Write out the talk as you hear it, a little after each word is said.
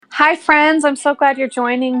Hi, friends. I'm so glad you're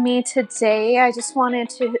joining me today. I just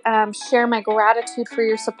wanted to share my gratitude for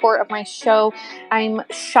your support of my show. I'm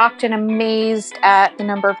shocked and amazed at the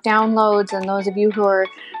number of downloads and those of you who are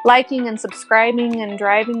liking and subscribing and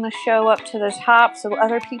driving the show up to the top so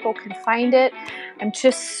other people can find it. I'm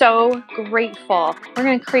just so grateful. We're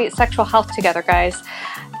going to create sexual health together, guys.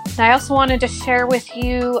 And I also wanted to share with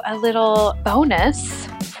you a little bonus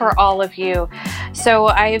for all of you. So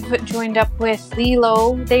I've joined up with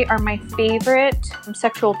Lelo. They are my favorite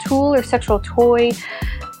sexual tool or sexual toy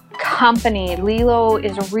company. Lelo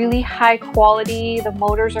is really high quality. The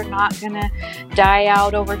motors are not going to die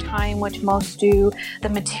out over time, which most do. The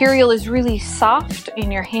material is really soft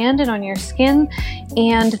in your hand and on your skin,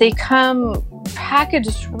 and they come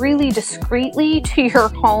packaged really discreetly to your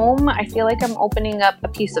home. I feel like I'm opening up a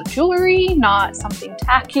piece of jewelry, not something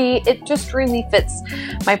tacky. It just really fits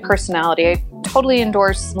my personality. I totally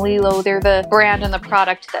endorse Lelo. They're the brand and the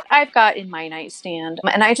product that I've got in my nightstand.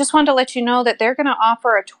 And I just wanted to let you know that they're going to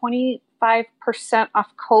offer a 25%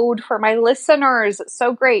 off code for my listeners. It's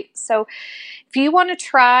so great. So if you want to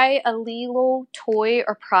try a Lelo toy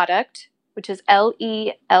or product, which is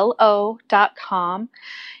LELO.com,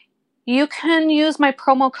 you can use my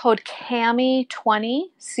promo code CAMI20,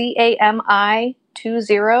 CAMI20.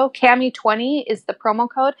 CAMI20 is the promo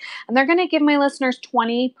code, and they're going to give my listeners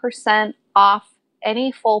 20% off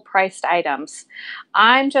any full-priced items.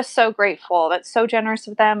 I'm just so grateful. That's so generous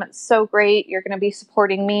of them. It's so great. You're going to be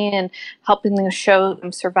supporting me and helping the show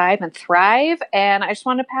survive and thrive, and I just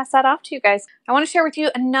want to pass that off to you guys. I want to share with you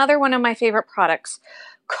another one of my favorite products.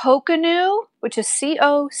 Coconu, which is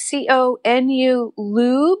COCONU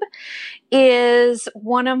lube, is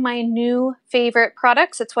one of my new favorite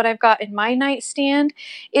products. It's what I've got in my nightstand.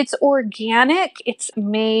 It's organic. It's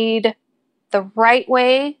made the right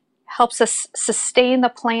way, helps us sustain the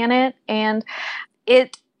planet, and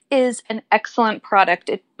it is an excellent product.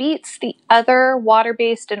 It beats the other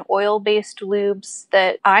water-based and oil-based lubes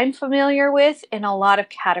that I'm familiar with in a lot of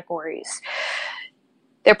categories.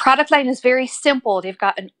 Their product line is very simple. They've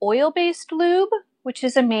got an oil-based lube, which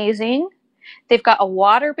is amazing. They've got a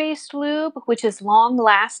water-based lube, which is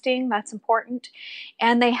long-lasting. That's important.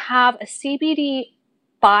 And they have a CBD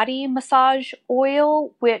body massage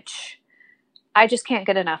oil, which I just can't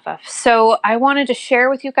get enough of. So I wanted to share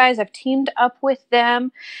with you guys. I've teamed up with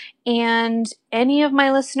them. And any of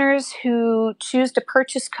my listeners who choose to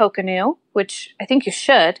purchase Coconu, which I think you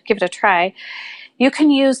should, give it a try, you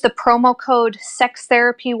can use the promo code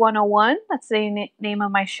SEXTHERAPY101. That's the name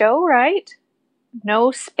of my show, right?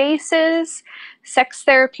 No spaces, Sex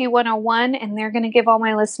Therapy 101, and they're going to give all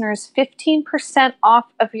my listeners 15%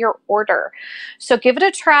 off of your order. So give it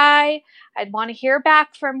a try. I'd want to hear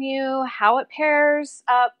back from you, how it pairs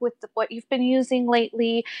up with what you've been using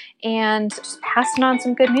lately, and just passing on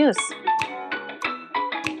some good news.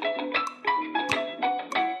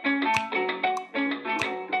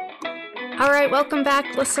 All right, welcome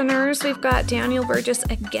back, listeners. We've got Daniel Burgess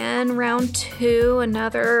again, round 2,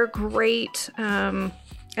 another great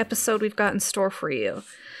episode we've got in store for you.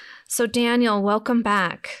 So, Daniel, welcome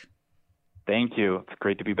back. Thank you. It's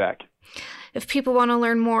great to be back. If people want to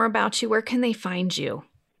learn more about you, where can they find you?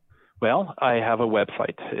 Well, I have a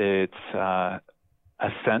website. It's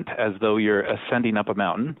Ascent, as though you're ascending up a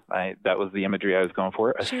mountain. That was the imagery I was going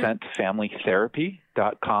for. Sure.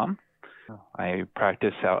 AscentFamilyTherapy.com. I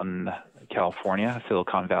practice out in California,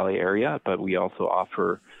 Silicon Valley area, but we also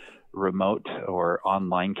offer remote or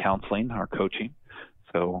online counseling or coaching.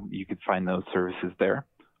 So you can find those services there,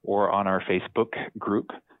 or on our Facebook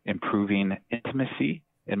group, Improving Intimacy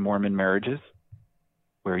in Mormon Marriages,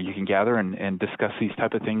 where you can gather and discuss these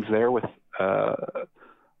type of things there with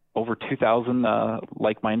over 2,000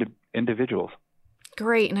 like-minded individuals.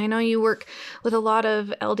 Great. And I know you work with a lot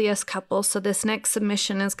of LDS couples, so this next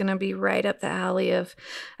submission is going to be right up the alley of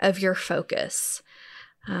your focus.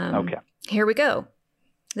 Okay. Here we go.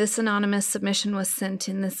 This anonymous submission was sent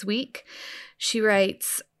in this week. She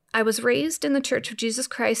writes, I was raised in the Church of Jesus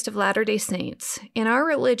Christ of Latter-day Saints. In our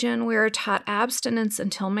religion, we are taught abstinence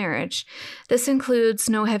until marriage. This includes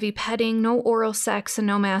no heavy petting, no oral sex, and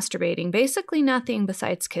no masturbating, basically nothing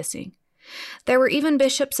besides kissing. There were even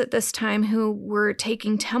bishops at this time who were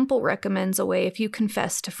taking temple recommends away if you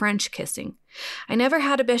confessed to French kissing. I never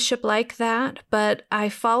had a bishop like that, but I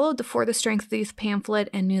followed the For the Strength of Youth pamphlet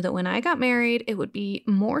and knew that when I got married, it would be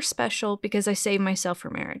more special because I saved myself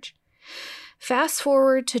for marriage. Fast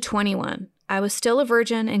forward to 21. I was still a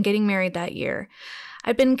virgin and getting married that year.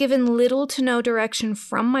 I'd been given little to no direction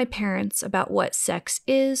from my parents about what sex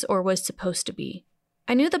is or was supposed to be.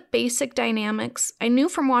 I knew the basic dynamics. I knew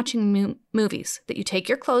from watching movies that you take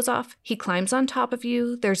your clothes off, he climbs on top of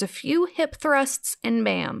you, there's a few hip thrusts, and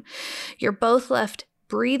bam, you're both left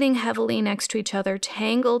breathing heavily next to each other,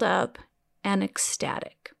 tangled up and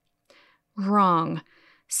ecstatic. Wrong.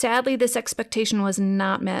 Sadly, this expectation was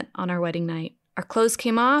not met on our wedding night. Our clothes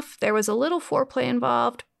came off, there was a little foreplay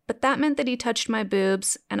involved, but that meant that he touched my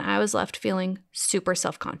boobs, and I was left feeling super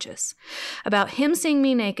self-conscious about him seeing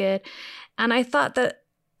me naked, and I thought that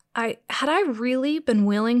had I really been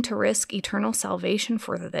willing to risk eternal salvation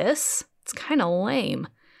for this? It's kind of lame.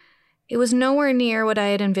 It was nowhere near what I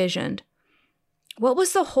had envisioned. What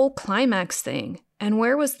was the whole climax thing? And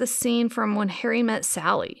where was the scene from when Harry met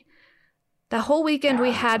Sally? That whole weekend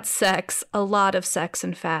we had sex, a lot of sex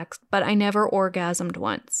in fact, but I never orgasmed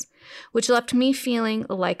once, which left me feeling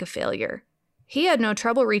like a failure. He had no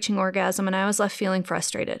trouble reaching orgasm, and I was left feeling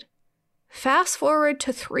frustrated. Fast forward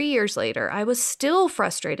to 3 years later, I was still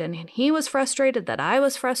frustrated, and he was frustrated that I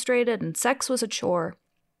was frustrated, and sex was a chore.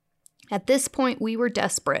 At this point, we were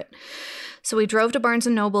desperate. So we drove to Barnes &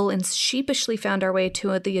 Noble and sheepishly found our way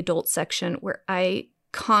to the adult section, where I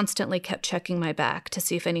constantly kept checking my back to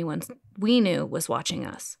see if anyone we knew was watching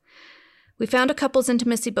us. We found a couples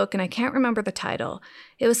intimacy book, and I can't remember the title.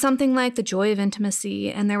 It was something like The Joy of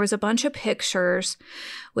Intimacy, and there was a bunch of pictures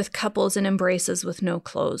with couples in embraces with no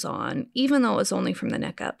clothes on, even though it was only from the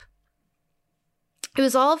neck up. It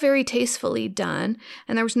was all very tastefully done,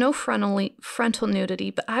 and there was no frontal nudity,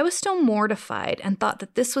 but I was still mortified and thought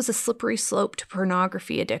that this was a slippery slope to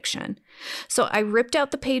pornography addiction. So I ripped out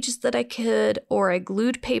the pages that I could, or I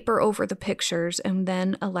glued paper over the pictures, and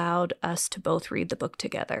then allowed us to both read the book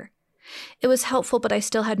together. It was helpful, but I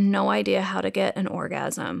still had no idea how to get an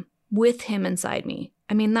orgasm with him inside me.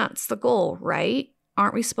 I mean, that's the goal, right?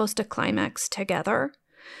 Aren't we supposed to climax together?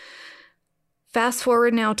 Fast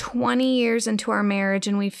forward now 20 years into our marriage,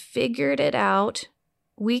 and we've figured it out.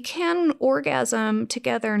 We can orgasm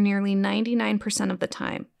together nearly 99% of the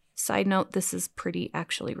time. Side note, this is pretty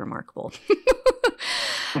actually remarkable.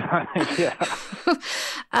 Yeah.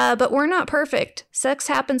 But we're not perfect. Sex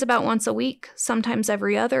happens about once a week, sometimes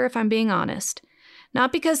every other, if I'm being honest.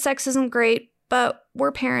 Not because sex isn't great, but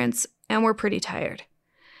we're parents and we're pretty tired.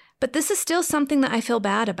 But this is still something that I feel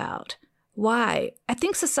bad about. Why? I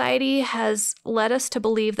think society has led us to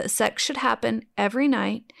believe that sex should happen every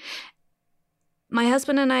night. My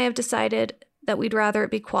husband and I have decided that we'd rather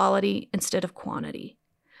it be quality instead of quantity.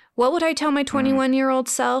 What would I tell my 21-year-old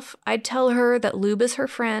self? I'd tell her that lube is her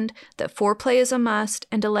friend, that foreplay is a must,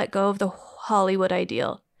 and to let go of the Hollywood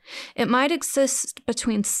ideal. It might exist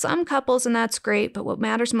between some couples, and that's great, but what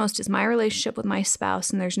matters most is my relationship with my spouse,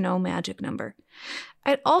 and there's no magic number.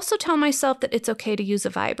 I'd also tell myself that it's okay to use a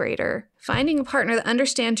vibrator. Finding a partner that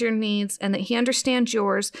understands your needs and that he understands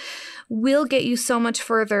yours will get you so much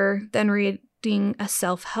further than reading a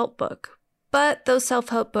self-help book. But those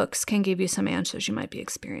self-help books can give you some answers you might be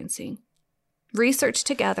experiencing. Research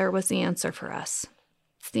together was the answer for us.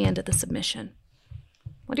 It's the end of the submission.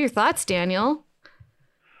 What are your thoughts, Daniel?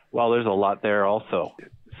 Well, there's a lot there also.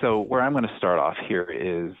 So where I'm going to start off here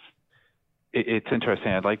is, it's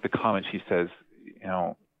interesting. I like the comment she says, you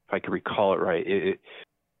know, if I could recall it right,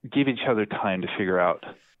 give each other time to figure out,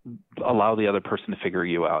 allow the other person to figure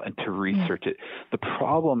you out and to research it. The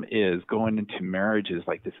problem is going into marriages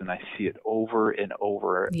like this, and I see it over and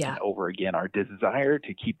over and over again, our desire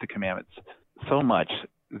to keep the commandments so much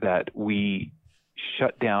that we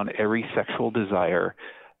shut down every sexual desire,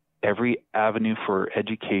 every avenue for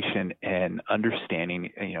education and understanding,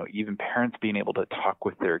 you know, even parents being able to talk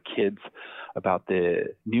with their kids about the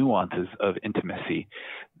nuances of intimacy.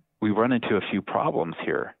 We run into a few problems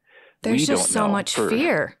here. There's just so much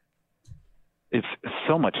fear. It's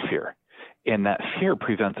so much fear. And that fear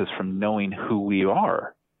prevents us from knowing who we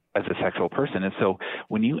are as a sexual person. And so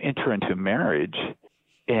when you enter into marriage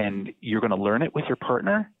and you're going to learn it with your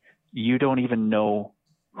partner, you don't even know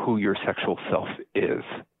who your sexual self is.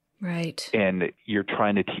 Right. And you're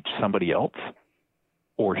trying to teach somebody else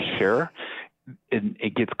or share, and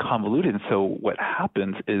it gets convoluted. And so what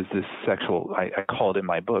happens is this sexual, I call it in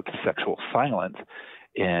my book, sexual silence.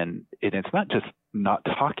 And it's not just not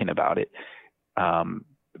talking about it,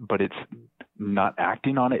 but it's not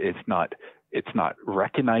acting on it. It's not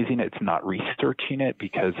recognizing it. It's not researching it,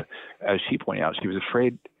 because as she pointed out, she was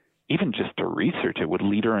afraid even just to research it would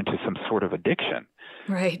lead her into some sort of addiction.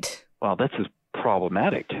 Right. Well, that's just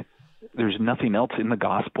problematic. There's nothing else in the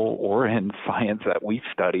gospel or in science that we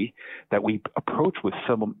study that we approach with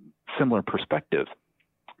some similar perspectives.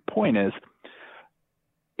 Point is,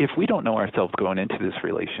 if we don't know ourselves going into this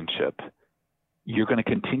relationship, you're going to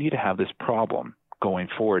continue to have this problem going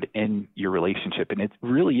forward in your relationship. And it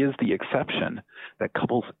really is the exception that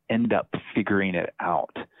couples end up figuring it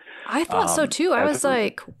out. I thought so too. I was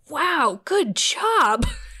like, wow, good job.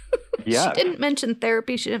 Yeah. She didn't mention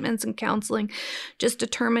therapy. She didn't mention counseling, just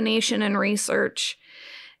determination and research.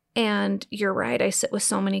 And you're right. I sit with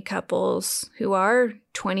so many couples who are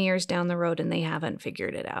 20 years down the road and they haven't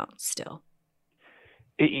figured it out still.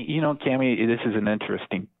 Cami, this is an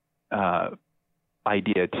interesting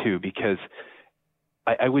idea too, because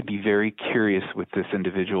I would be very curious with this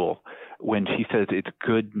individual when she says it's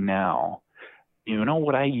good now.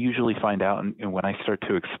 What I usually find out and when I start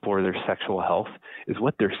to explore their sexual health is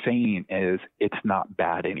what they're saying is it's not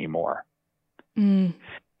bad anymore. And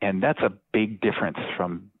that's a big difference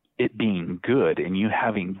from it being good and you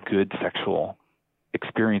having good sexual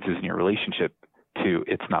experiences in your relationship to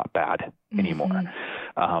it's not bad anymore.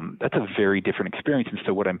 That's a very different experience. And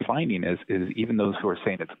so what I'm finding is even those who are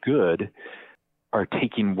saying it's good are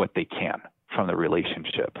taking what they can from the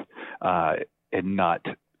relationship and not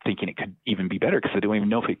thinking it could even be better because they don't even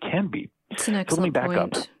know if it can be. It's an excellent point. So let me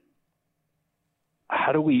back up.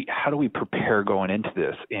 How do we prepare going into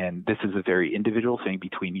this? And this is a very individual thing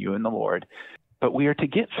between you and the Lord, but we are to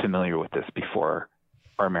get familiar with this before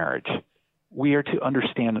our marriage. We are to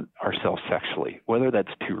understand ourselves sexually, whether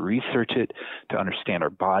that's to research it, to understand our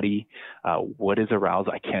body, what is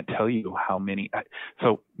arousal. I can't tell you how many.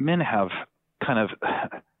 So men have kind of,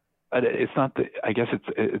 it's not the, I guess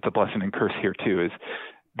it's a blessing and curse here too, is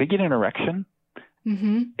they get an erection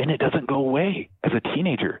and it doesn't go away as a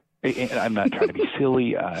teenager. And I'm not trying to be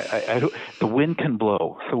silly. The wind can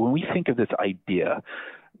blow. So when we think of this idea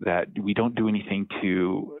that we don't do anything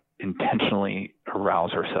to intentionally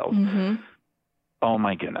arouse ourselves, oh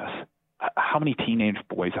my goodness, how many teenage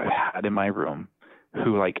boys I've had in my room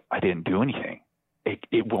who I didn't do anything.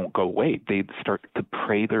 It won't go away. They start to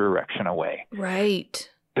pray their erection away. Right.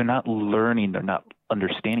 They're not learning. They're not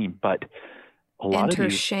understanding. But a lot enter of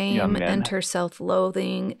these shame, young men, enter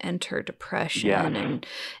self-loathing, enter depression, and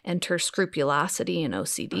enter scrupulosity and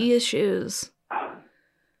OCD issues.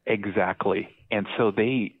 Exactly. And so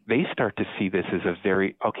they start to see this as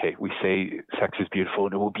we say sex is beautiful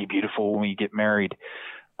and it will be beautiful when we get married.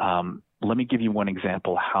 Let me give you one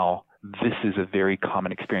example how this is a very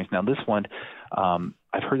common experience. Now, this one,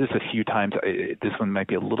 I've heard this a few times. This one might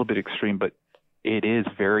be a little bit extreme, but it is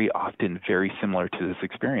very often very similar to this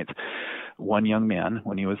experience. One young man,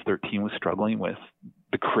 when he was 13, was struggling with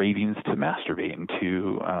the cravings to masturbate and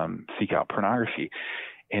to seek out pornography.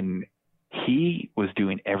 And he was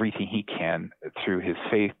doing everything he can through his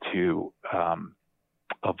faith to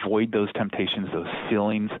avoid those temptations, those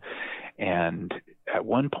feelings. And at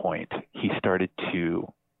one point, he started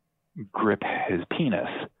to grip his penis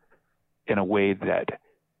in a way that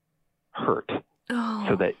hurt.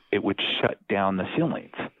 So that it would shut down the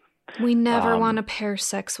feelings. We never want to pair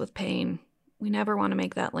sex with pain. We never want to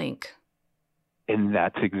make that link. And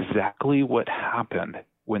that's exactly what happened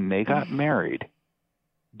when they got married.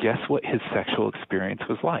 Guess what his sexual experience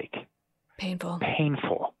was like? Painful.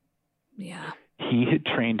 Yeah. He had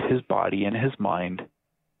trained his body and his mind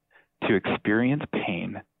to experience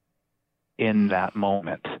pain in that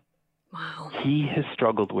moment. Wow. He has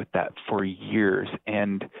struggled with that for years.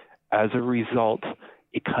 And as a result,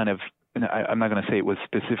 it kind of, I'm not going to say it was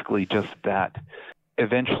specifically just that.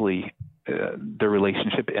 Eventually, their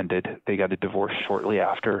relationship ended. They got a divorce shortly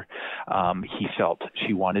after. He felt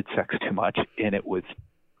she wanted sex too much, and it was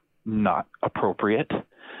not appropriate.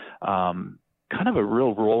 Kind of a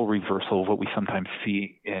real role reversal of what we sometimes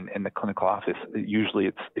see in the clinical office. Usually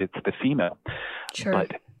it's the female. Sure.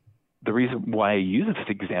 But the reason why I use this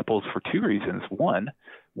example is for two reasons. One,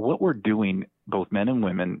 what we're doing, both men and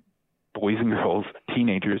women, boys and girls,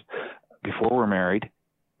 teenagers, before we're married,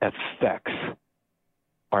 affects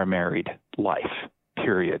our married life,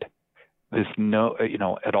 period. This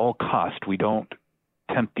at all cost, we don't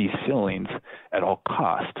tempt these feelings at all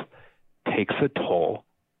cost, takes a toll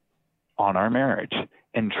on our marriage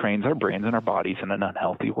and trains our brains and our bodies in an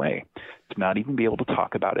unhealthy way to not even be able to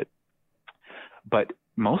talk about it. But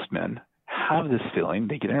most men have this feeling,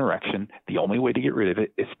 they get an erection. The only way to get rid of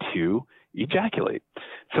it is to ejaculate.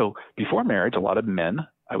 So before marriage, a lot of men,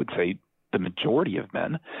 I would say the majority of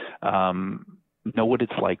men, know what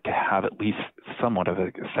it's like to have at least somewhat of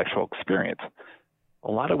a sexual experience. A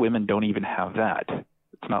lot of women don't even have that.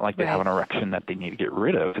 It's not like they have an erection that they need to get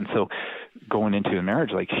rid of. And so going into a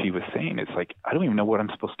marriage, like she was saying, it's like, I don't even know what I'm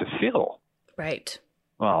supposed to feel. Right.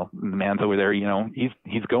 Well, the man's over there,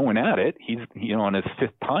 he's going at it. He's, on his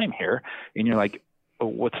fifth time here. And you're like, oh,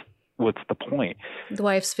 what's the point? The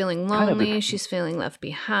wife's feeling lonely. She's feeling left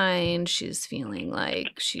behind. She's feeling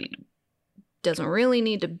like she doesn't really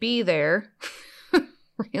need to be there.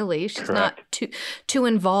 Really, she's Correct. not too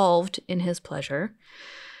involved in his pleasure.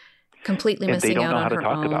 Completely And missing out on her own. they don't know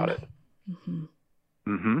how to talk about it. Mm-hmm.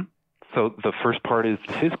 Mm-hmm. So the first part is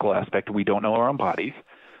the physical aspect. We don't know our own bodies.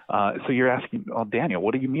 So you're asking, oh, Daniel,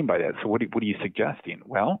 what do you mean by that? So what are you suggesting?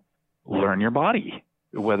 Well, learn your body,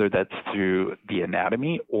 whether that's through the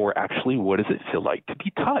anatomy or actually what does it feel like to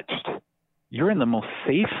be touched. You're in the most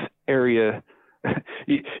safe area.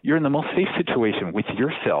 You're in the most safe situation with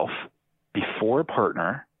yourself before a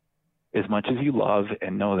partner. As much as you love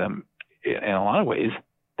and know them, in a lot of ways,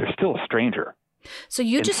 they're still a stranger. So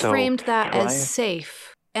you just framed that as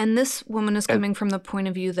safe. And this woman is coming from the point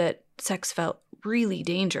of view that sex felt really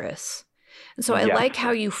dangerous. And so I like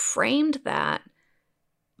how you framed that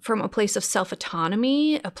from a place of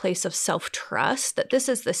self-autonomy, a place of self-trust, that this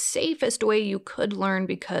is the safest way you could learn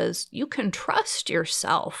because you can trust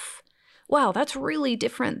yourself. Wow, that's really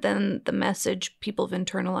different than the message people have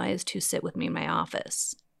internalized who sit with me in my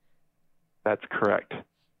office. That's correct.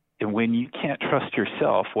 And when you can't trust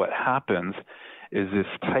yourself, what happens is this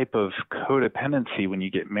type of codependency when you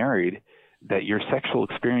get married, that your sexual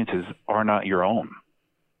experiences are not your own.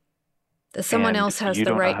 That someone else has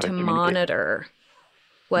the right to monitor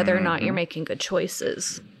whether or not you're making good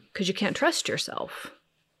choices because you can't trust yourself.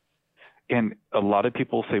 And a lot of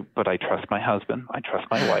people say, but I trust my husband, I trust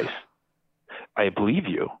my wife. I believe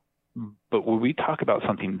you. But when we talk about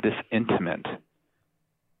something this intimate,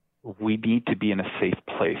 we need to be in a safe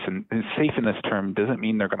place. And safe in this term doesn't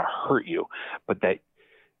mean they're going to hurt you, but that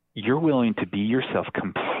you're willing to be yourself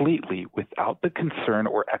completely without the concern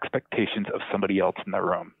or expectations of somebody else in the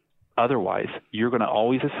room. Otherwise, you're going to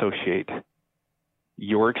always associate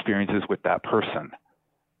your experiences with that person.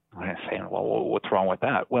 I'm saying, well, what's wrong with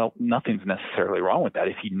that? Well, nothing's necessarily wrong with that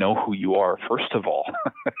if you know who you are, first of all.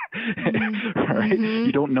 Right?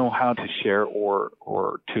 You don't know how to share or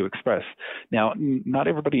to express. Now, not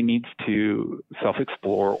everybody needs to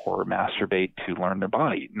self-explore or masturbate to learn their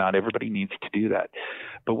body. Not everybody needs to do that.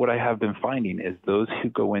 But what I have been finding is those who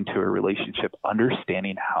go into a relationship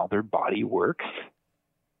understanding how their body works,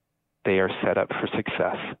 they are set up for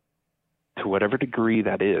success. To whatever degree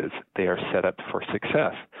that is, they are set up for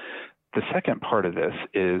success. The second part of this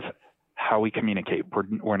is how we communicate.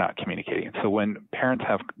 We're not communicating. So when parents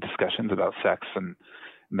have discussions about sex and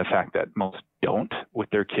the fact that most don't with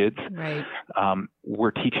their kids, right.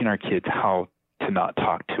 We're teaching our kids how to not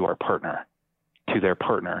talk to our partner, to their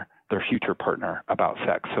partner, their future partner about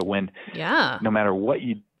sex. So when, no matter what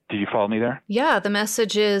did you follow me there? Yeah, the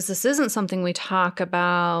message is this isn't something we talk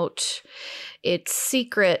about. It's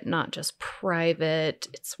secret, not just private.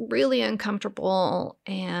 It's really uncomfortable.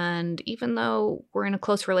 And even though we're in a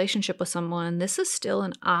close relationship with someone, this is still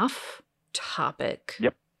an off-topic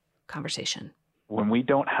conversation. When we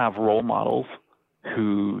don't have role models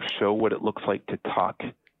who show what it looks like to talk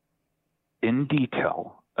in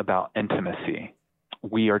detail about intimacy,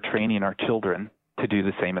 we are training our children to do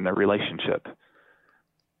the same in their relationship.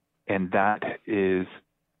 And that is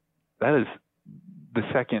the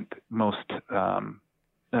second most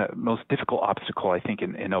difficult obstacle, I think,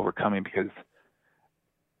 in overcoming, because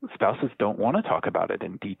spouses don't want to talk about it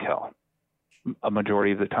in detail a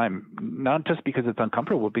majority of the time, not just because it's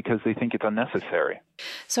uncomfortable, because they think it's unnecessary.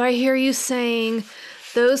 So I hear you saying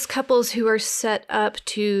those couples who are set up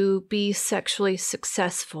to be sexually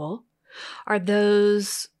successful are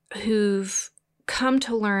those who've come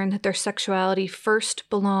to learn that their sexuality first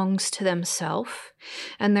belongs to themselves,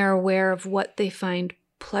 and they're aware of what they find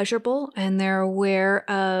pleasurable, and they're aware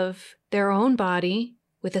of their own body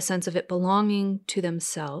with a sense of it belonging to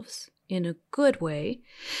themselves in a good way,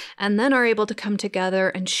 and then are able to come together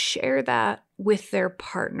and share that with their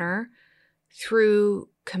partner through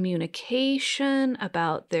communication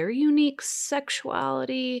about their unique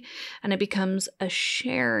sexuality, and it becomes a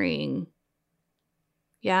sharing.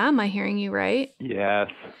 Yeah, am I hearing you right? Yes,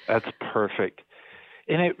 that's perfect.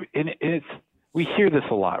 And it's we hear this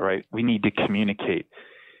a lot, right? We need to communicate.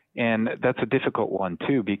 And that's a difficult one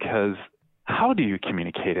too, because how do you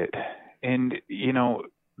communicate it? And,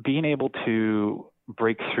 being able to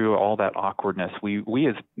break through all that awkwardness, so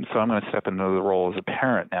I'm going to step into the role as a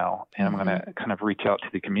parent now, and I'm going to kind of reach out to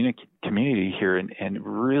the community here and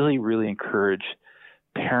really, really encourage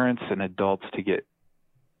parents and adults to get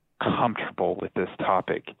comfortable with this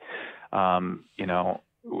topic.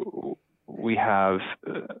 We have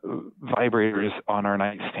vibrators on our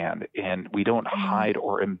nightstand, and we don't hide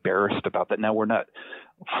or embarrassed about that. Now, we're not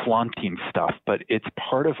flaunting stuff, but it's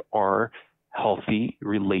part of our healthy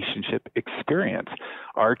relationship experience.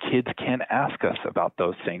 Our kids can ask us about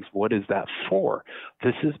those things. What is that for?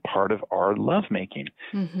 This is part of our lovemaking.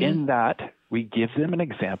 In that, we give them an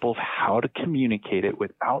example of how to communicate it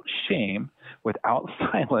without shame, without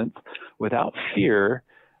silence, without fear.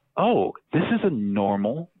 Oh, this is a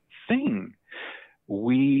normal thing.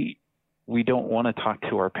 We don't want to talk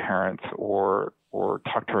to our parents or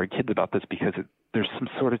talk to our kids about this because there's some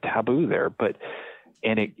sort of taboo there,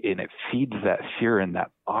 and it feeds that fear and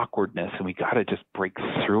that awkwardness, and we got to just break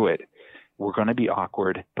through it. We're going to be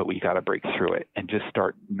awkward, but we got to break through it and just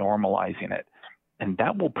start normalizing it. And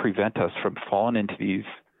that will prevent us from falling into these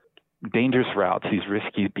dangerous routes, these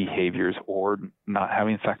risky behaviors, or not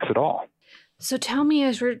having sex at all. So tell me,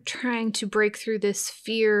 as we're trying to break through this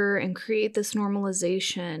fear and create this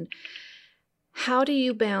normalization, how do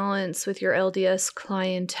you balance with your LDS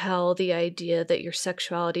clientele the idea that your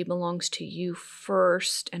sexuality belongs to you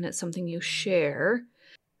first and it's something you share?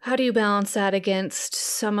 How do you balance that against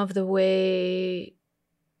some of the way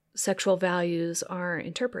sexual values are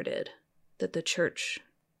interpreted that the church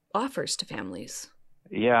offers to families?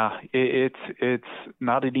 Yeah, it's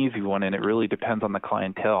not an easy one, and it really depends on the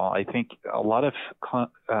clientele. I think a lot of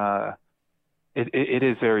it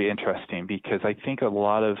is very interesting because I think a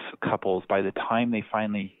lot of couples, by the time they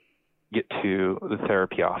finally get to the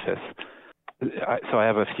therapy office, so I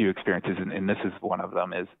have a few experiences, and this is one of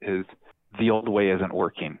them, is the old way isn't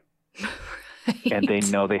working. Right. And they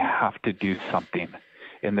know they have to do something,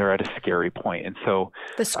 and they're at a scary point. And so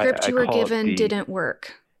the script you were given didn't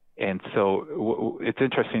work. And so it's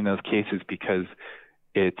interesting in those cases because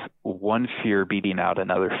it's one fear beating out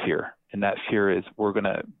another fear. And that fear is we're going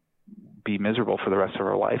to be miserable for the rest of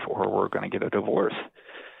our life, or we're going to get a divorce.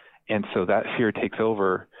 And so that fear takes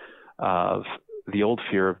over of the old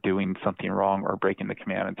fear of doing something wrong or breaking the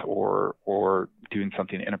commandments or doing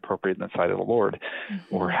something inappropriate in the sight of the Lord,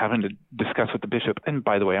 or having to discuss with the bishop. And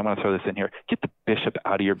by the way, I'm going to throw this in here. Get the bishop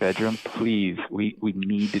out of your bedroom, please. We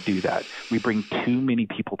need to do that. We bring too many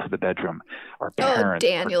people to the bedroom. Our parents,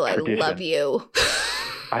 Daniel, I love you.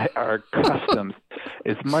 Our customs,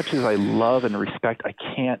 as much as I love and respect, I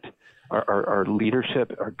can't, our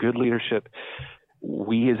leadership, our good leadership,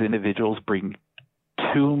 we as individuals bring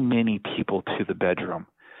too many people to the bedroom.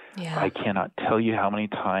 Yeah. I cannot tell you how many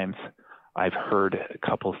times I've heard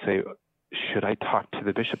couples say, should I talk to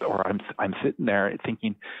the bishop? Or I'm sitting there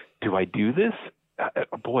thinking, do I do this?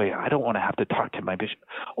 Boy, I don't want to have to talk to my bishop.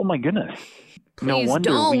 Oh my goodness. Please no wonder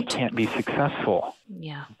don't. We can't be successful.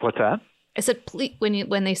 Yeah. What's that? I said, please,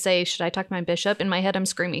 when they say, should I talk to my bishop? In my head, I'm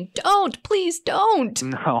screaming, don't, please don't.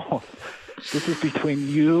 No, this is between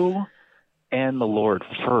you and the Lord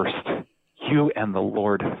first. You and the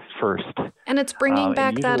Lord first. And it's bringing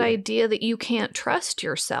back that idea that you can't trust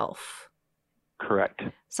yourself. Correct.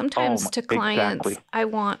 Sometimes to clients, exactly. I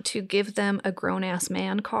want to give them a grown-ass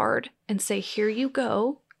man card and say, here you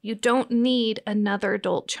go. You don't need another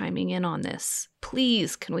adult chiming in on this.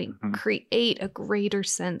 Please, can we create a greater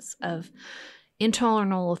sense of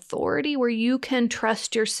internal authority where you can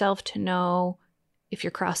trust yourself to know if you're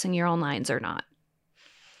crossing your own lines or not?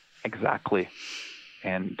 Exactly.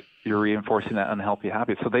 And you're reinforcing that unhealthy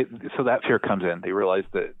habit. So that fear comes in. They realize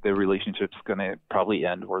that their relationship's going to probably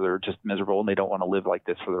end, or they're just miserable and they don't want to live like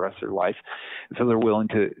this for the rest of their life. And so they're willing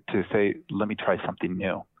to say, let me try something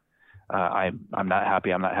new. I'm not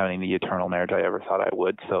happy. I'm not having the eternal marriage I ever thought I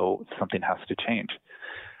would. So something has to change.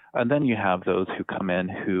 And then you have those who come in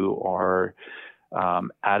who are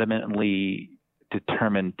adamantly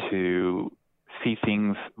determined to see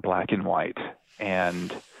things black and white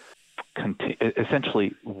and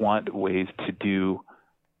essentially want ways to do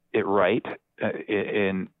it right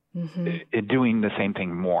in doing the same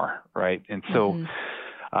thing more, right? And so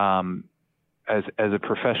as a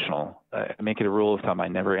professional, I make it a rule of thumb, I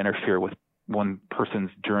never interfere with one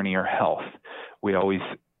person's journey or health. We always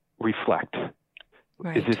reflect.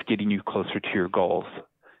 Right. Is this getting you closer to your goals?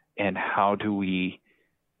 And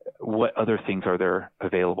what other things are there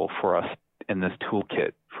available for us in this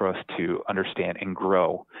toolkit for us to understand and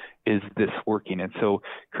grow? Is this working? And so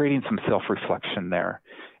creating some self-reflection there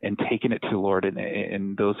and taking it to the Lord,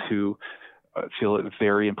 and those who feel it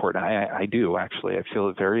very important. I do actually. I feel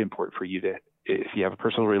it very important for you to, if you have a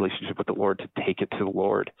personal relationship with the Lord, to take it to the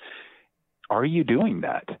Lord. Are you doing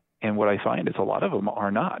that? And what I find is a lot of them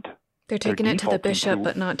are not. They're taking it to the bishop,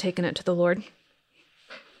 but not taking it to the Lord.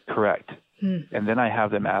 Correct. And then I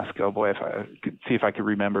have them ask, oh boy, if I could see if I could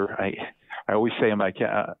remember. I always say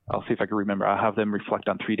I'll see if I can remember. I'll have them reflect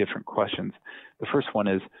on 3 different questions. The first one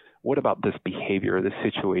is, what about this behavior, this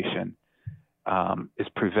situation is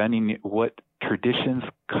preventing, what traditions,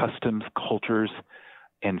 customs, cultures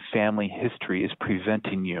and family history is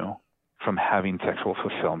preventing you from having sexual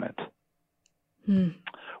fulfillment?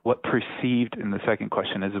 What perceived, and the second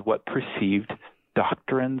question is, what perceived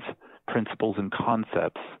doctrines, principles, and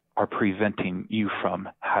concepts are preventing you from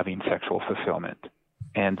having sexual fulfillment?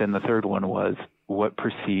 And then the third one was, what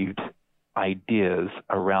perceived ideas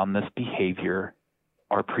around this behavior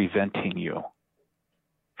are preventing you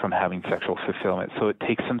from having sexual fulfillment? So it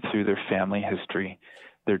takes them through their family history,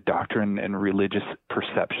 their doctrine and religious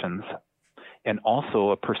perceptions, and also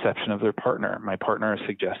a perception of their partner. My partner is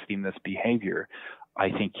suggesting this behavior. I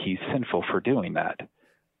think he's sinful for doing that.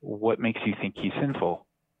 What makes you think he's sinful?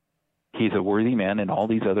 He's a worthy man in all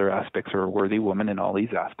these other aspects, or a worthy woman in all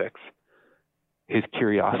these aspects. His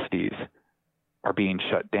curiosities are being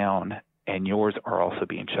shut down, and yours are also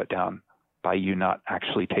being shut down by you not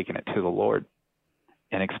actually taking it to the Lord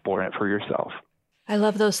and exploring it for yourself. I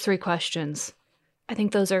love those 3 questions. I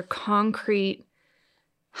think those are concrete,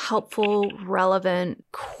 helpful, relevant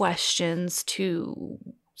questions to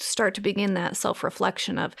start to begin that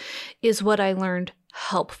self-reflection of, is what I learned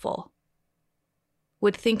helpful?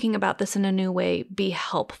 Would thinking about this in a new way be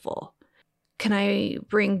helpful? Can I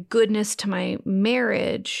bring goodness to my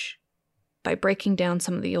marriage by breaking down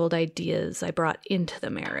some of the old ideas I brought into the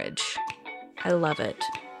marriage? I love it.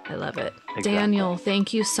 I love it. Exactly. Daniel,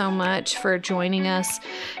 thank you so much for joining us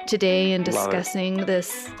today and discussing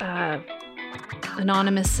this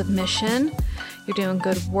anonymous submission. You're doing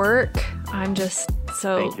good work. I'm just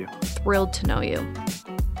so thrilled to know you.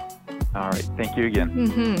 All right. Thank you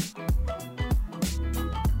again.